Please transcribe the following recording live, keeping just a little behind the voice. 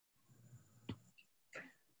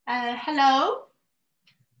Hello.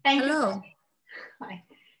 Hello. Hi.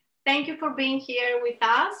 Thank you for being here with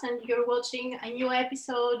us, and you're watching a new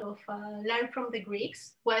episode of Learn from the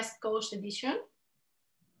Greeks, West Coast edition.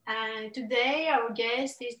 And today our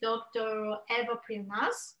guest is Dr. Eva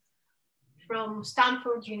Prionas from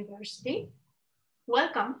Stanford University.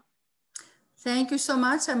 Welcome. Thank you so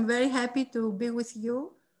much. I'm very happy to be with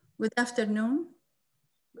you. Good afternoon.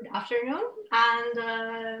 Good afternoon.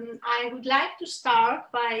 And I would like to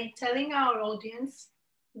start by telling our audience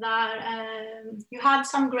that you had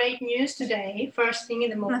some great news today, first thing in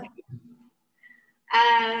the morning.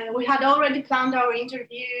 We had already planned our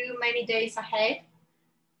interview many days ahead.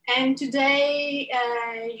 And today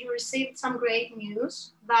you received some great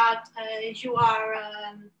news that you are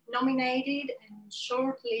nominated and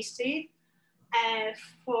shortlisted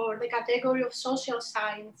for the category of social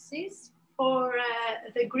sciences for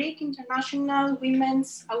the Greek International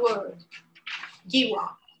Women's Award,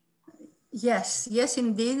 GIWA. Yes,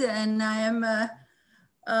 indeed. And I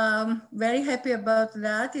am very happy about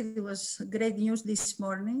that. It was great news this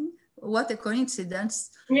morning. What a coincidence.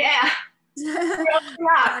 Yeah.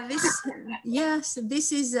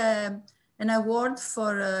 This is an award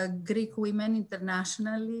for Greek women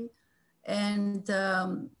internationally. And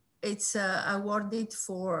it's awarded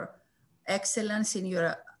for excellence in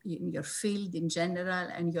your field in general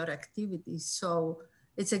and your activities. So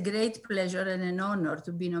it's a great pleasure and an honor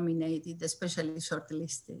to be nominated, especially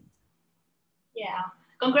shortlisted. Yeah,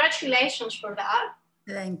 congratulations for that.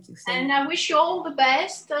 Thank you. And I wish you all the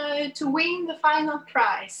best to win the final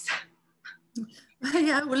prize.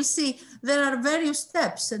 Yeah, we'll see. There are various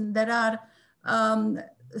steps, and there are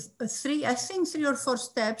three or four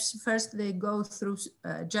steps. First, they go through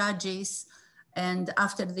judges, and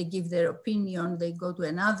after they give their opinion, they go to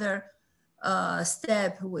another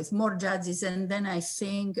step with more judges, and then I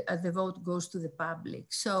think the vote goes to the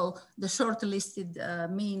public. So the shortlisted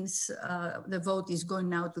means the vote is going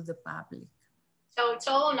now to the public. So it's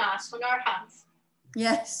all on us, on our hands.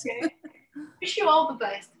 Yes. Okay. Wish you all the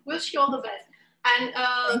best. Wish you all the best. And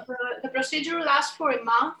the procedure lasts for a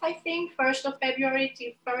month, I think, 1st of February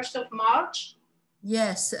to 1st of March.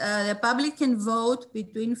 Yes, the public can vote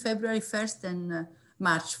between February 1st and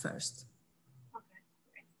March 1st. Okay,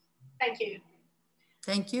 great. Thank you.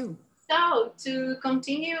 Thank you. So to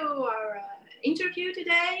continue our interview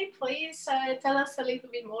today, please tell us a little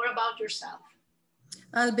bit more about yourself.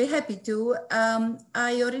 I'll be happy to.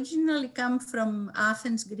 I originally come from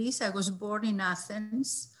Athens, Greece. I was born in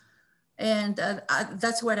Athens, and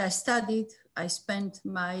that's where I studied. I spent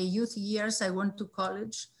my youth years. I went to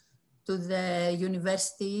college, to the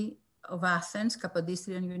University of Athens,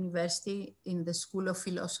 Kapodistrian University, in the School of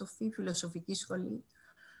Philosophy, Philosophiki Scholi.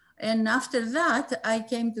 And after that, I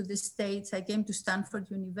came to the States. I came to Stanford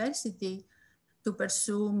University to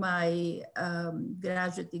pursue my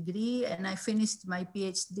graduate degree, and I finished my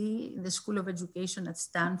Ph.D. in the School of Education at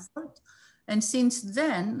Stanford. And since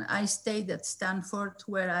then, I stayed at Stanford,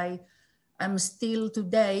 where I am still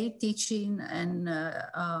today teaching and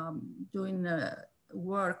doing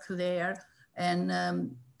work there, and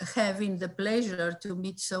having the pleasure to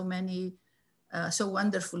meet so many so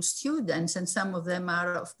wonderful students, and some of them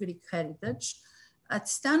are of Greek heritage. At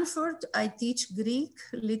Stanford, I teach Greek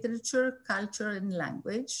literature, culture, and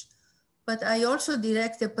language, but I also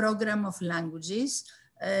direct a program of languages,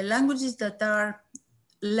 languages that are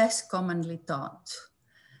less commonly taught.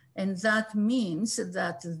 And that means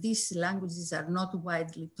that these languages are not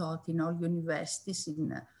widely taught in all universities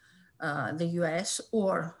in the US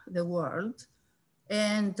or the world.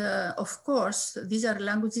 And of course, these are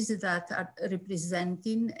languages that are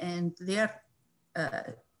representing, and they are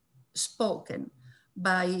spoken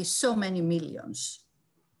by so many millions.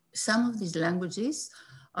 Some of these languages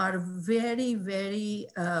are very, very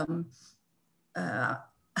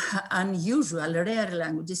unusual, rare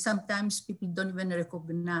languages. Sometimes people don't even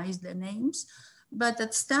recognize the names. But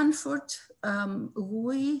at Stanford,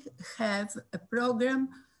 we have a program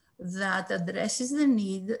that addresses the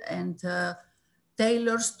need and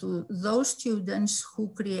tailors to those students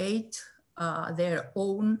who create their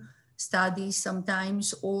own studies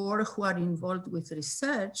sometimes, or who are involved with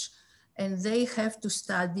research, and they have to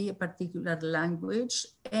study a particular language,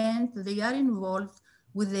 and they are involved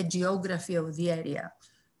with the geography of the area.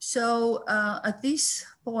 So at this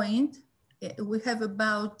point, we have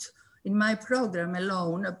about, in my program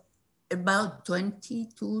alone, about 20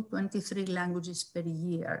 to 23 languages per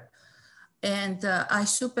year. And I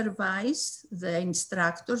supervise the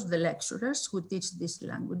instructors, the lecturers who teach these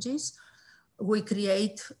languages.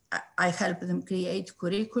 I help them create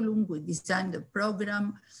curriculum, we design the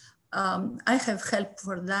program, I have help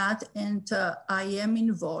for that, and I am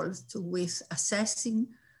involved with assessing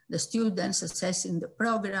the students, assessing the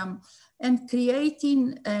program, and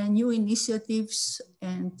creating new initiatives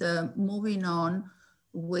and moving on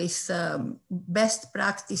with best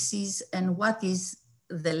practices and what is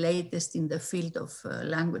the latest in the field of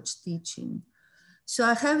language teaching. So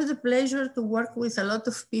I have the pleasure to work with a lot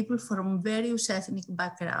of people from various ethnic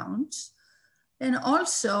backgrounds, and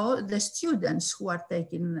also the students who are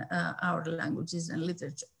taking our languages and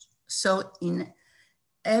literature. So in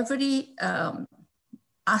every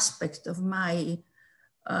aspect of my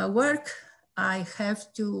work, I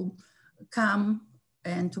have to come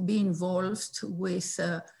and to be involved with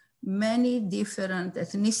many different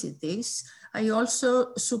ethnicities. I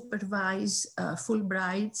also supervise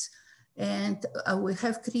Fulbrights, and we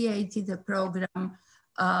have created a program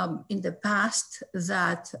in the past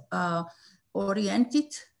that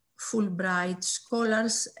oriented Fulbright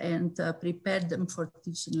scholars and prepared them for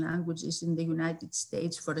teaching languages in the United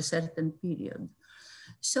States for a certain period.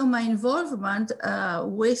 So my involvement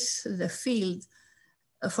with the field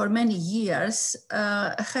for many years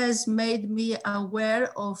has made me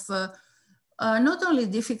aware of not only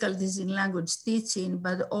difficulties in language teaching,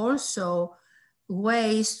 but also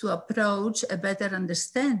ways to approach a better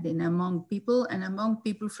understanding among people and among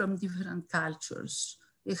people from different cultures.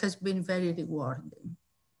 It has been very rewarding.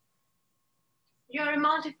 You're a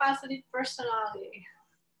multifaceted personality,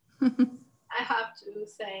 I have to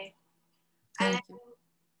say. Thank you.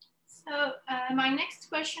 So my next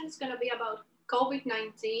question is going to be about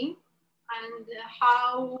COVID-19 and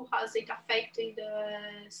how has it affected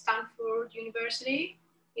Stanford University?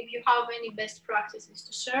 If you have any best practices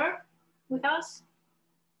to share with us.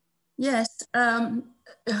 Yes,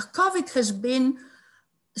 COVID has been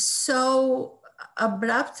so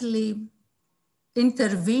abruptly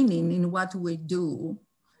intervening in what we do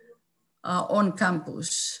on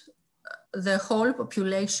campus. The whole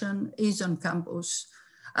population is on campus.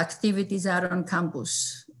 Activities are on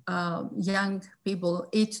campus. Young people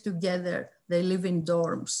eat together. They live in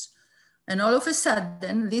dorms. And all of a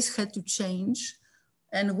sudden, this had to change.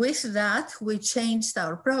 And with that, we changed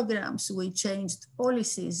our programs. We changed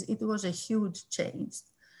policies. It was a huge change.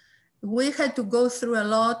 We had to go through a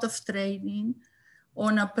lot of training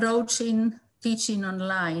on approaching teaching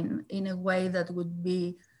online in a way that would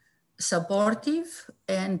be supportive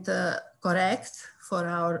and correct for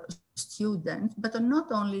our students, but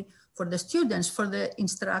not only for the students, for the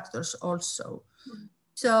instructors also. Mm-hmm.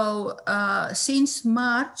 So since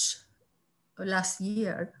March last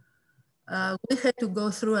year, we had to go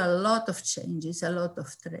through a lot of changes, a lot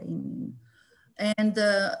of training. And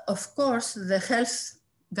of course, the health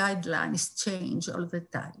guidelines change all the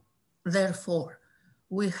time. Therefore,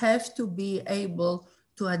 we have to be able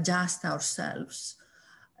to adjust ourselves.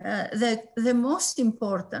 The most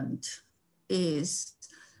important is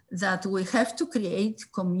that we have to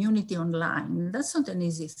create community online. That's not an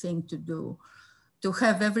easy thing to do, to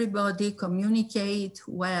have everybody communicate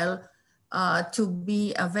well, to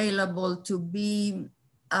be available, to be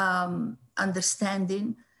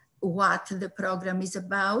understanding what the program is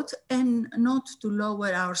about, and not to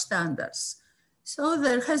lower our standards. So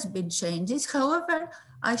there has been changes. However,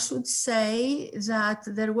 I should say that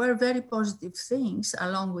there were very positive things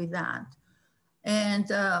along with that. And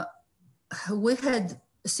we had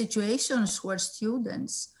situations where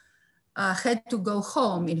students had to go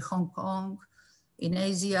home in Hong Kong, in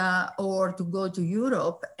Asia, or to go to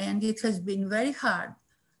Europe. And it has been very hard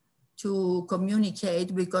to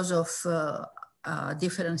communicate because of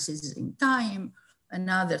differences in time and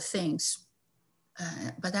other things.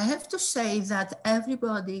 But I have to say that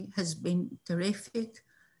everybody has been terrific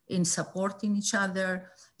in supporting each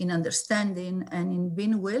other, in understanding, and in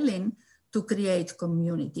being willing to create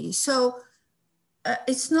community. So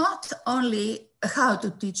it's not only how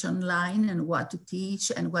to teach online and what to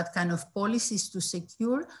teach and what kind of policies to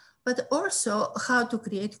secure, but also how to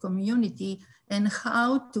create community and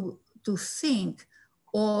how to think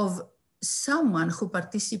of someone who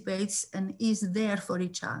participates and is there for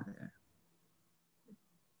each other.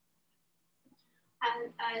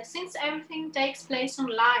 And since everything takes place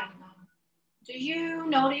online, do you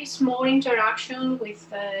notice more interaction with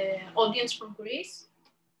the audience from Greece?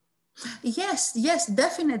 Yes,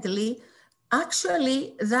 definitely.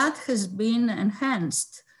 Actually, that has been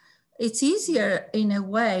enhanced. It's easier in a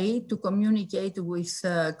way to communicate with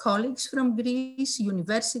colleagues from Greece,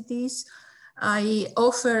 universities. I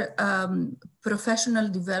offer professional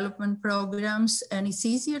development programs, and it's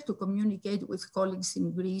easier to communicate with colleagues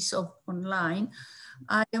in Greece online.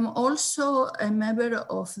 I am also a member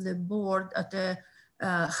of the board at the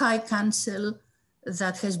High Council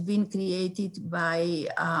that has been created by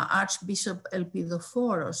Archbishop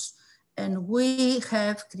Elpidoforos. And we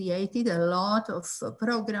have created a lot of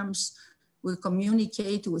programs. We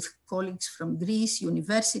communicate with colleagues from Greece,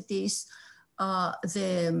 universities.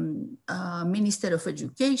 The Minister of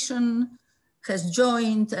Education has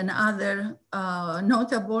joined, and other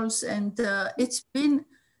notables. And it's been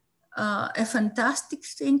a fantastic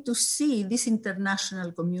thing to see this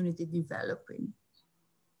international community developing.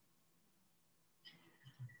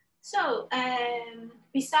 So,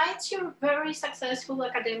 besides your very successful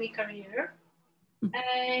academic career,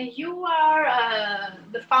 you are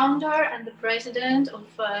the founder and the president of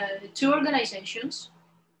two organizations.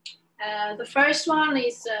 The first one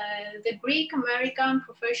is the Greek American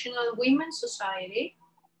Professional Women's Society,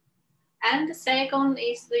 and the second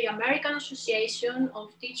is the American Association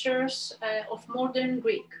of Teachers of Modern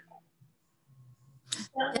Greek.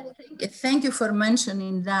 Thank you for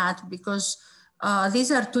mentioning that, because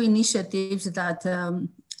these are two initiatives that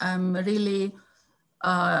I'm really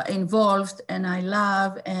involved and I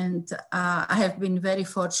love, and I have been very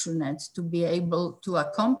fortunate to be able to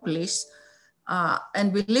accomplish.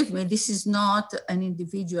 And believe me, this is not an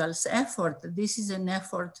individual's effort. This is an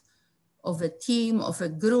effort of a team, of a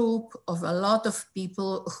group, of a lot of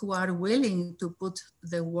people who are willing to put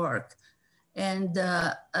the work. And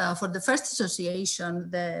for the first association,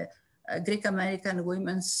 the Greek American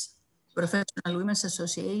Professional Women's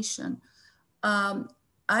Association,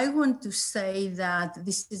 I want to say that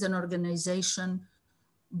this is an organization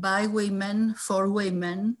by women, for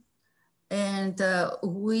women, and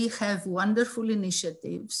we have wonderful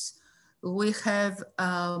initiatives. We have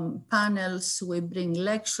panels, we bring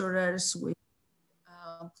lecturers, we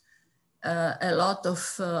a lot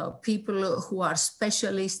of people who are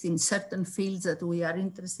specialists in certain fields that we are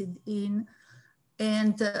interested in.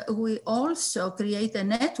 And we also create a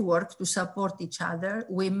network to support each other.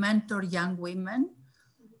 We mentor young women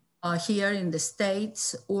here in the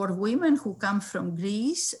States, or women who come from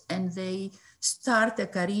Greece and they start a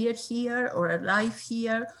career here or a life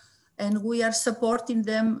here, and we are supporting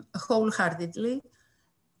them wholeheartedly.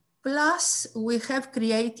 Plus, we have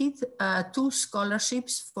created 2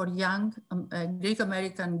 scholarships for young Greek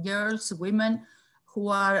American girls, women who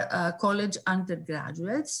are college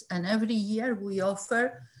undergraduates. And every year we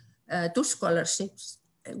offer 2 scholarships,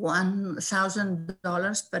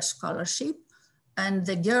 $1,000 per scholarship. And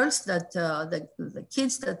the girls that, the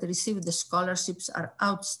kids that receive the scholarships are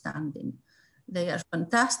outstanding. They are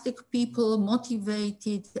fantastic people,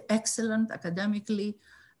 motivated, excellent academically,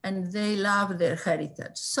 and they love their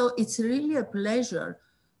heritage. So it's really a pleasure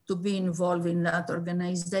to be involved in that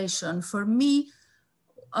organization. For me,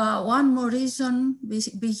 one more reason,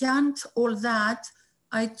 beyond all that,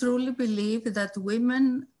 I truly believe that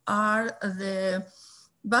women are the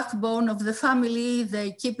backbone of the family.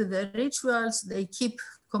 They keep the rituals, they keep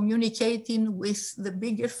communicating with the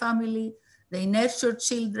bigger family, they nurture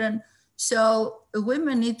children. So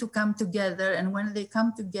women need to come together, and when they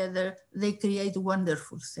come together, they create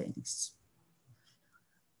wonderful things.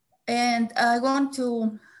 And I want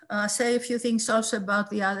to say a few things also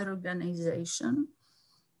about the other organization,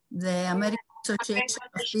 the American Association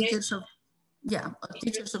of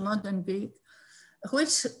Teachers of Modern Greek,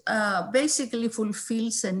 which basically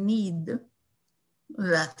fulfills a need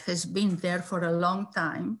that has been there for a long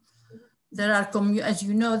time. There are, as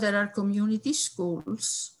you know, there are community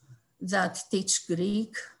schools that teach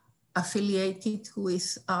Greek, affiliated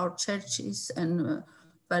with our churches and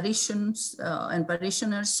parishioners.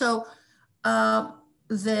 So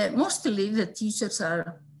mostly the teachers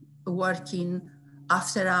are working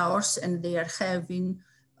after hours, and they are having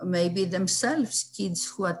maybe themselves kids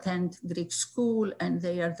who attend Greek school, and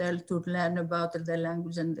they are there to learn about the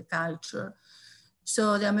language and the culture.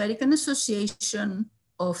 So the American Association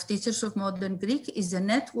of Teachers of Modern Greek is a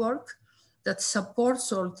network that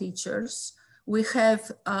supports all teachers. We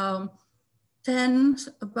have about 10,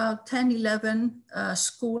 11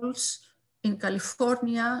 schools in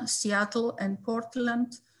California, Seattle, and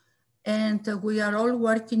Portland. And we are all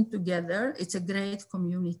working together. It's a great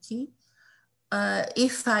community.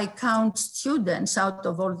 If I count students out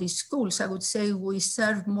of all these schools, I would say we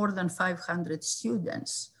serve more than 500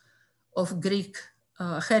 students of Greek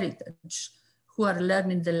heritage who are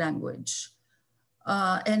learning the language.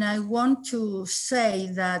 And I want to say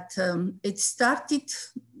that it started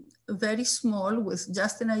very small with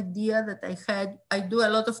just an idea that I had. I do a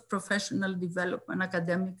lot of professional development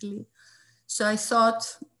academically. So I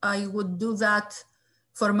thought I would do that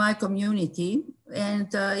for my community.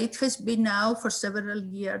 And it has been now for several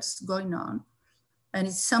years going on. And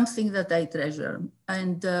it's something that I treasure.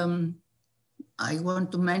 And I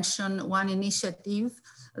want to mention one initiative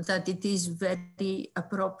that it is very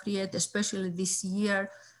appropriate, especially this year.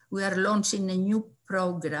 We are launching a new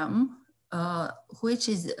program which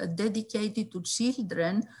is dedicated to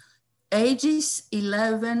children ages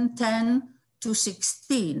 11, 10 to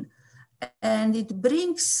 16. And it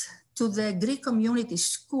brings to the Greek community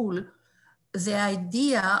school the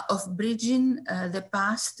idea of bridging the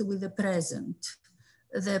past with the present.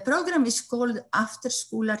 The program is called After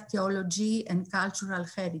School Archaeology and Cultural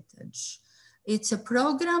Heritage. It's a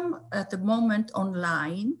program at the moment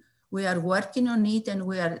online. We are working on it, and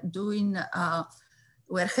we are doing,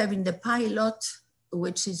 we're having the pilot,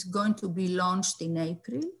 which is going to be launched in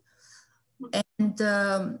April. And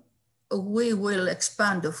we will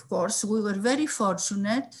expand, of course. We were very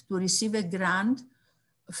fortunate to receive a grant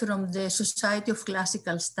from the Society of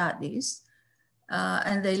Classical Studies,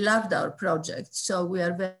 and they loved our project. So we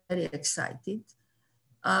are very excited.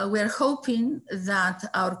 We are hoping that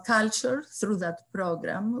our culture through that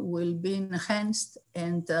program will be enhanced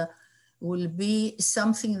and will be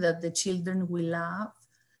something that the children will love.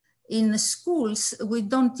 In schools, we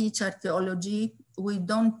don't teach archaeology. We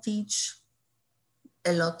don't teach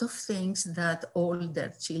a lot of things that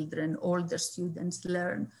older children, older students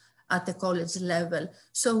learn at the college level.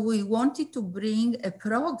 So we wanted to bring a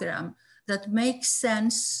program that makes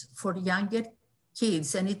sense for younger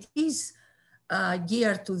kids, and it is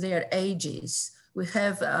geared to their ages. We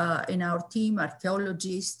have in our team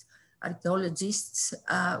archaeologists,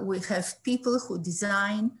 we have people who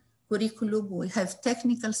design curriculum, we have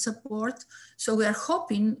technical support. So we are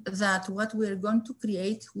hoping that what we're going to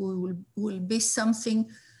create will be something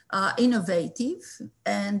innovative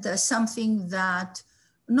and something that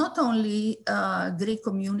not only Greek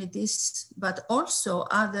communities, but also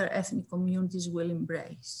other ethnic communities will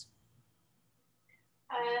embrace.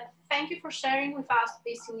 Thank you for sharing with us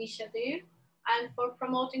this initiative and for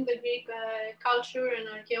promoting the Greek culture and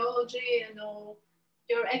archaeology and all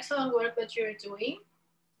your excellent work that you're doing.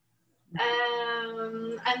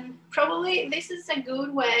 And probably this is a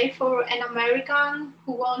good way for an American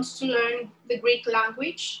who wants to learn the Greek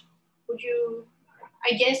language.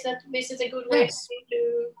 I guess that this is a good way Yes. to...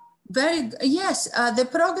 Yes, the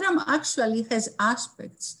program actually has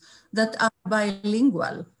aspects that are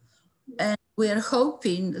bilingual. And we are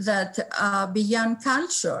hoping that beyond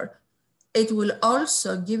culture, it will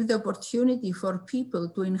also give the opportunity for people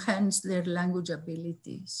to enhance their language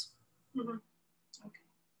abilities. Mm-hmm. Okay.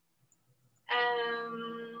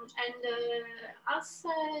 As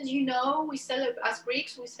you know, as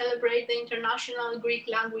Greeks, we celebrate the International Greek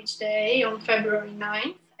Language Day on February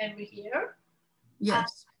 9th every year.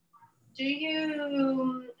 Yes. Do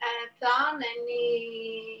you plan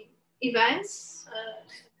any events?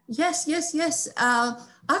 Yes.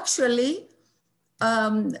 Actually,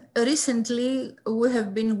 recently we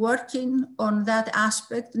have been working on that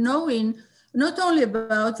aspect, knowing not only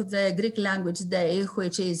about the Greek Language Day,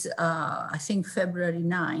 which is, I think, February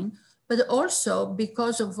 9, but also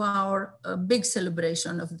because of our big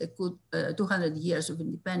celebration of the 200 years of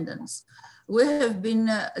independence. We have been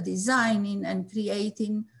designing and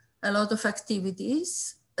creating a lot of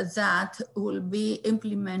activities that will be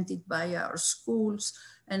implemented by our schools,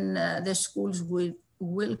 and the schools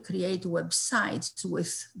will create websites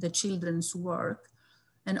with the children's work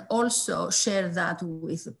and also share that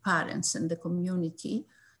with the parents and the community.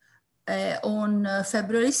 On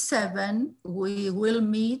February 7, we'll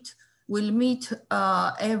meet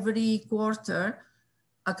every quarter,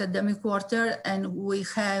 academic quarter, and we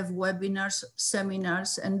have webinars,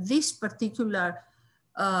 seminars, and this particular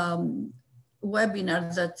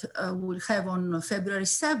webinar that we'll have on February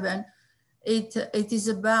 7, it is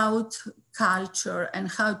about culture and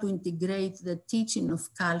how to integrate the teaching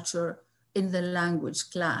of culture in the language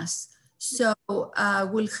class. So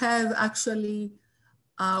we'll have actually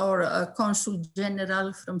our Consul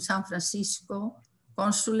General from San Francisco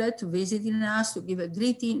Consulate visiting us to give a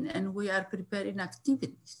greeting, and we are preparing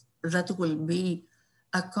activities that will be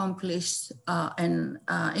accomplished and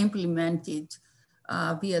implemented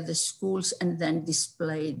via the schools and then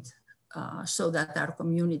displayed so that our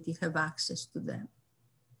community have access to them.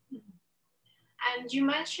 And you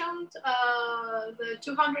mentioned the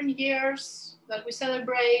 200 years that we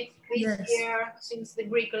celebrate this year since the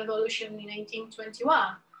Greek Revolution in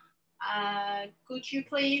 1821. Could you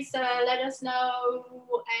please let us know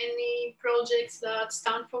any projects that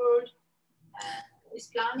Stanford is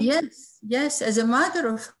planning? Yes. As a matter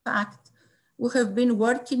of fact, we have been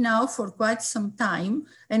working now for quite some time,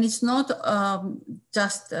 and it's not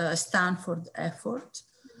just a Stanford effort.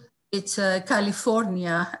 It's a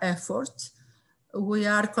California effort. we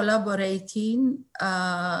are collaborating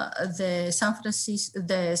the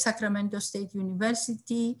Sacramento State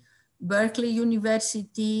University, Berkeley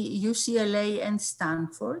University, UCLA, and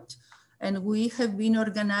Stanford. And we have been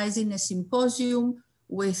organizing a symposium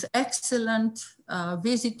with excellent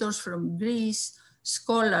visitors from Greece,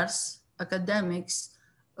 scholars, academics,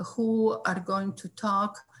 who are going to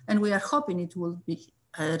talk, and we are hoping it will be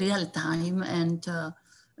real time and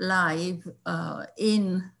live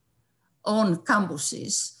on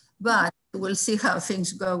campuses, but we'll see how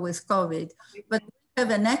things go with COVID. But we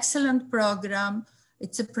have an excellent program.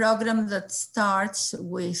 It's a program that starts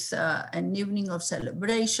with an evening of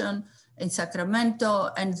celebration in Sacramento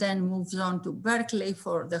and then moves on to Berkeley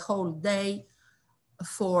for the whole day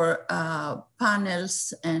for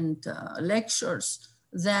panels and lectures.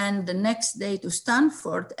 Then the next day to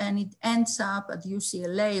Stanford, and it ends up at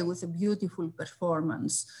UCLA with a beautiful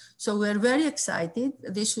performance. So we're very excited.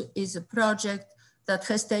 This is a project that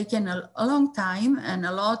has taken a long time and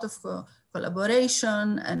a lot of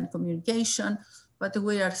collaboration and communication, but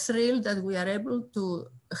we are thrilled that we are able to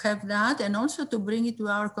have that and also to bring it to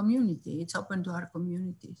our community. It's open to our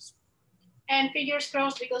communities. And fingers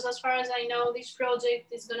crossed, because as far as I know, this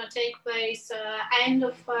project is going to take place end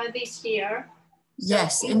of this year. So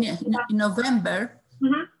yes, in November.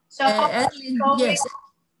 Mm-hmm. So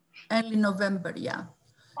early November, yeah.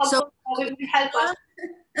 So will help us.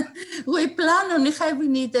 We plan on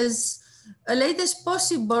having it as late as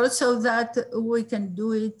possible so that we can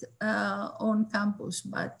do it on campus,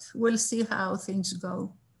 but we'll see how things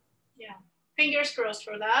go. Yeah, fingers crossed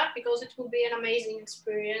for that, because it will be an amazing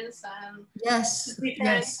experience. Yes,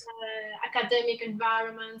 different academic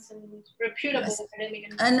environments and reputable academic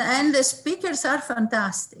environments. And the speakers are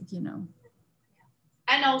fantastic, you know.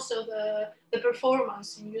 And also the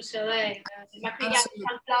performance in UCLA, the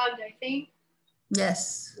Unplugged, I think.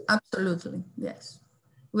 Yes, absolutely, yes.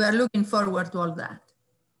 We are looking forward to all that.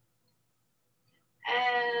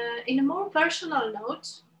 In a more personal note,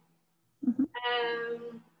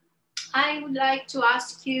 I would like to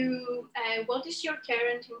ask you, what is your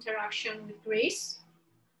current interaction with Greece?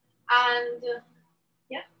 And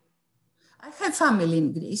I have family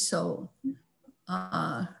in Greece, so.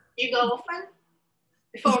 You go often?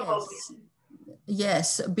 Before COVID?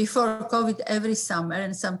 Yes, before COVID every summer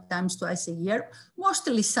and sometimes twice a year,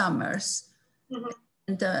 mostly summers. Mm-hmm.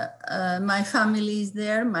 And my family is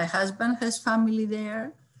there, my husband has family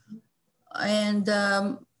there. And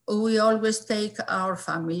we always take our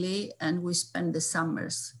family and we spend the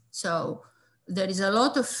summers. So there is a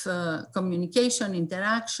lot of communication,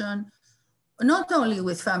 interaction, not only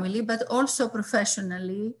with family, but also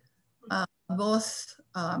professionally. Both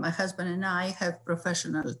my husband and I have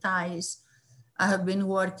professional ties. I have been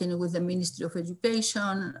working with the Ministry of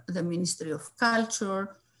Education, the Ministry of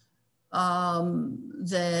Culture,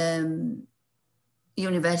 the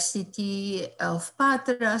University of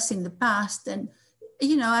Patras in the past. And,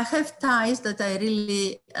 you know, I have ties that I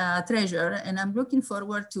really treasure, and I'm looking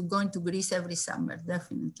forward to going to Greece every summer,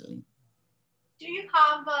 definitely. Do you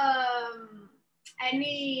have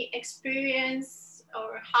any experience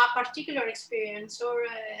or particular experience or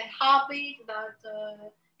a hobby that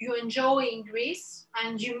you enjoy in Greece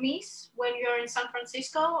and you miss when you're in San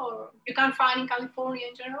Francisco, or you can't find in California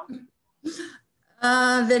in general?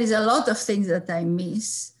 There is a lot of things that I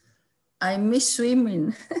miss. I miss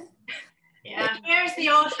swimming. Yeah, here's the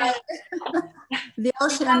ocean. The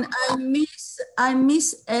ocean, I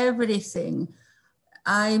miss everything.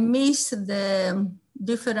 I miss the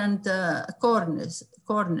different corners,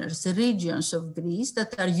 regions of Greece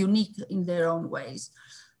that are unique in their own ways.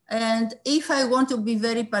 And if I want to be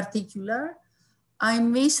very particular, I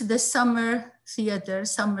miss the summer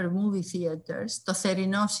theaters, summer movie theaters, το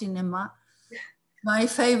θερινό cinema, my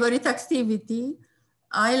favorite activity.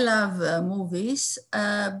 I love movies,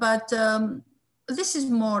 but this is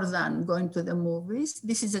more than going to the movies.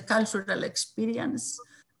 This is a cultural experience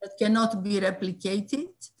that cannot be replicated.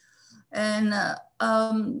 And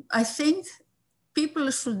I think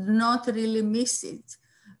people should not really miss it.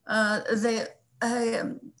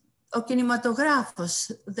 Ο κινηματογράφος,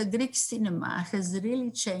 the Greek cinema has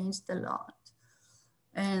really changed a lot.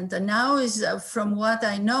 And now is, from what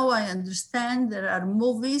I know, I understand there are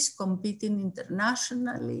movies competing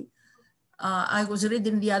internationally. I was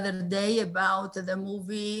reading the other day about the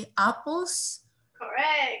movie Apples.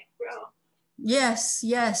 Correct, bro. Yes,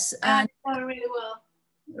 yes. And done really well.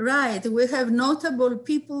 Right, we have notable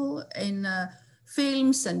people in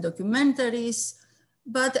films and documentaries.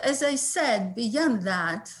 But as I said, beyond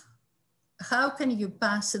that, how can you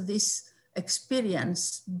pass this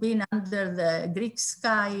experience being under the Greek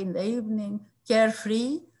sky in the evening,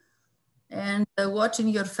 carefree, and watching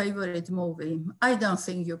your favorite movie. I don't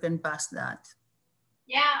think you can pass that.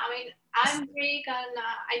 Yeah, I mean, I'm Greek and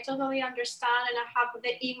I totally understand, and I have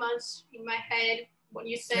the image in my head when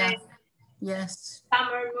you say yes,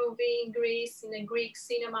 summer movie in Greece, in a Greek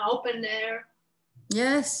cinema, open air.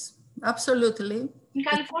 Yes, absolutely. In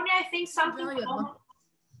California, I think something common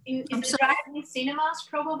is the drive-in cinemas,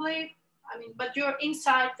 probably. I mean, but you're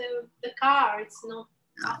inside the car. It's not.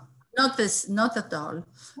 Not at all.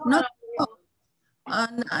 Not Not at all.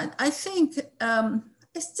 And I think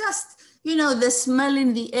it's just, you know, the smell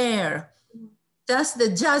in the air, just the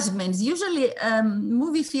jasmines. Usually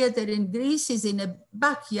movie theater in Greece is in a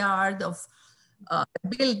backyard of a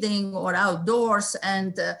building or outdoors.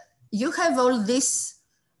 And you have all these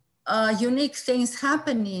unique things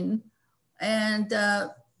happening. And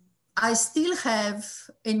I still have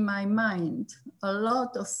in my mind a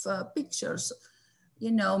lot of pictures,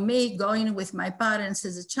 you know, me going with my parents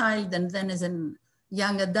as a child and then as a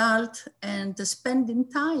young adult, and spending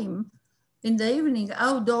time in the evening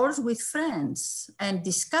outdoors with friends and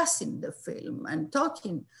discussing the film and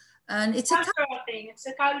talking. And it's a cultural thing. It's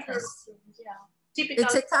a cultural thing, yeah. Typical.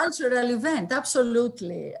 It's a cultural event,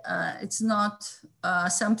 absolutely. It's not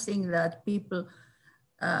something that people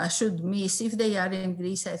should miss. If they are in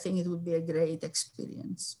Greece, I think it would be a great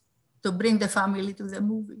experience to bring the family to the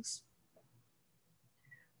movies.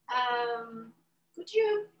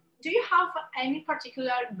 Do you have any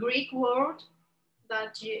particular Greek word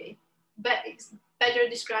that better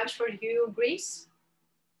describes for you Greece?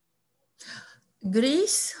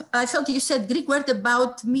 Greece? I thought you said Greek word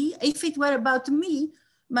about me. If it were about me,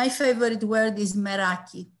 my favorite word is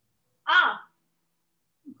meraki.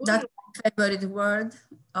 That's my favorite word.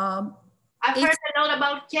 I've heard a lot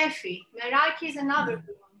about kefi. Meraki is another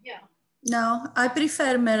good one, yeah. No, I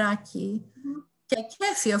prefer meraki.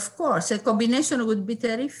 Kefi, of course, a combination would be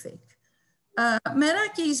terrific.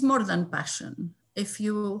 Meraki is more than passion. If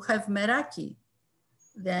you have meraki,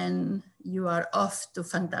 then you are off to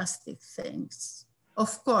fantastic things.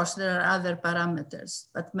 Of course, there are other parameters,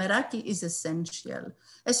 but meraki is essential.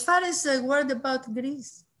 As far as a word about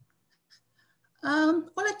Greece, all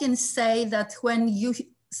I can say that when you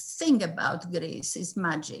think about Greece is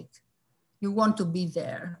magic. You want to be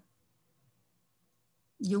there.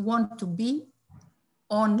 You want to be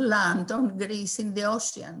on land, on Greece, in the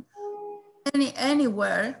ocean,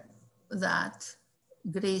 anywhere that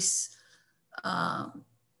Greece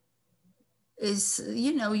is,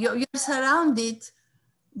 you know, you're surrounded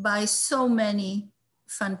by so many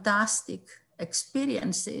fantastic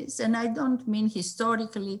experiences. And I don't mean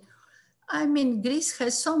historically, I mean, Greece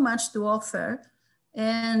has so much to offer,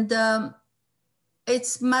 and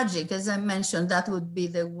it's magic, as I mentioned. That would be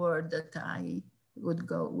the word that I would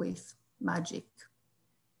go with, magic.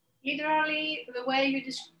 Literally, the way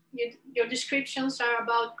your descriptions are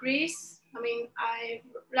about Greece, I mean,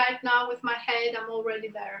 right now with my head, I'm already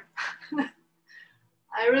there.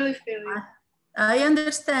 I really feel it. I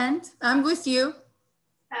understand. I'm with you.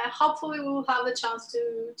 Hopefully we will have a chance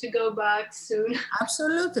to go back soon.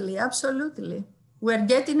 Absolutely, absolutely. We're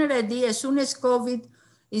getting ready as soon as COVID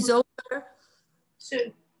is over.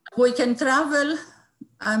 Soon. We can travel,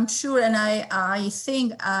 I'm sure, and I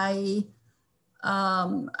think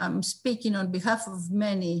I'm speaking on behalf of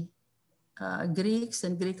many Greeks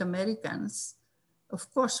and Greek Americans. Of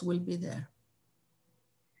course, we'll be there.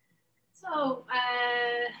 So,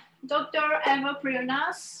 Dr. Eva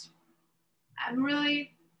Prionas, I'm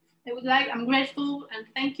grateful and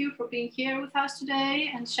thank you for being here with us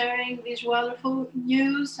today and sharing these wonderful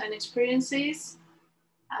news and experiences.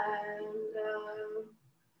 And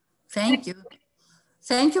thank you.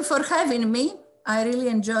 Thank you for having me. I really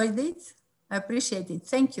enjoyed it. I appreciate it.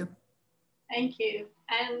 Thank you. Thank you.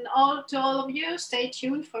 And to all of you, stay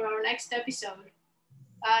tuned for our next episode.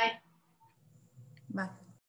 Bye. Bye.